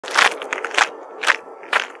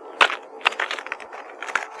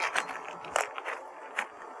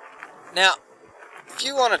Now, if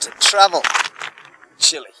you wanted to travel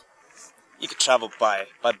Chile, you could travel by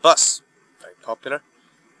bus, very popular,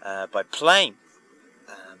 by plane,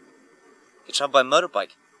 you could travel by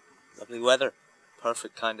motorbike, lovely weather,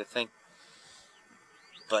 perfect kind of thing.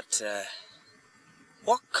 But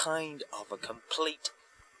what kind of a complete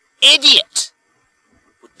idiot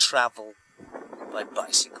would travel by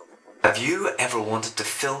bicycle? Have you ever wanted to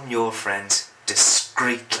film your friends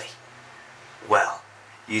discreetly? Well,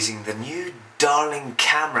 using the new darling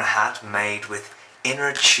camera hat made with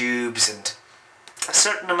inner tubes and a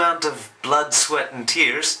certain amount of blood, sweat and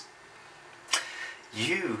tears,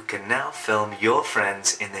 you can now film your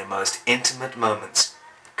friends in their most intimate moments.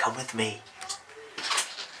 Come with me.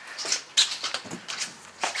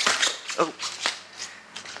 Oh.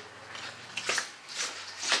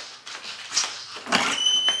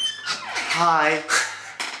 Hi.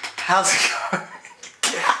 How's it going?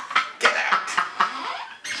 Get out.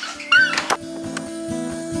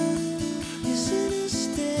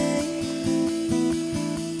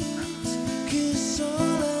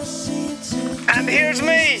 And here's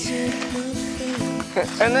me!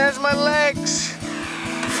 And there's my legs!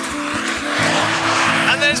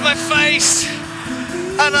 And there's my face!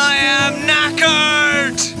 And I am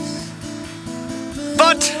knackered!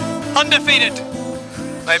 But undefeated!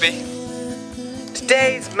 Maybe.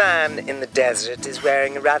 Today's man in the desert is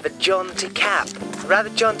wearing a rather jaunty cap.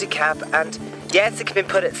 And yes, it can be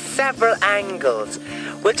put at several angles.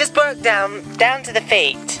 We'll just work down to the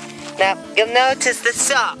feet. Now, you'll notice the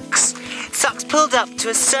socks. Socks pulled up to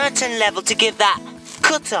a certain level to give that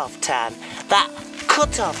cut-off tan,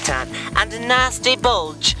 and a nasty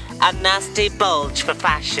bulge for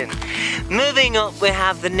fashion. Moving up, we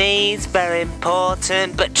have the knees, very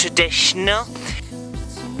important but traditional.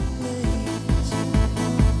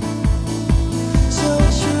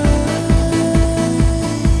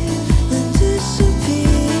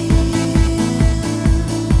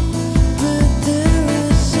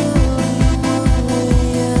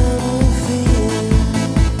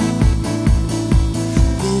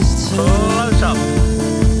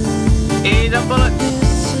 Eat a bullet.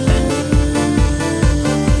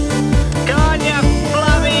 Go on, you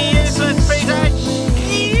blubby, useless piece of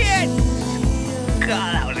shit!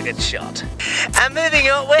 God, that was a good shot. And moving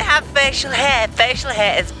on, we have facial hair. Facial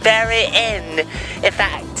hair is very in. In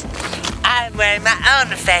fact, I'm wearing my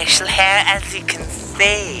own facial hair, as you can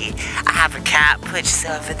see. I have a cap, which is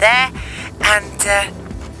over there, and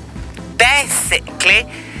basically,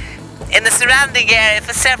 in the surrounding area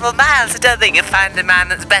for several miles, I don't think you'll find a man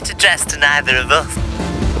that's better dressed than either of us.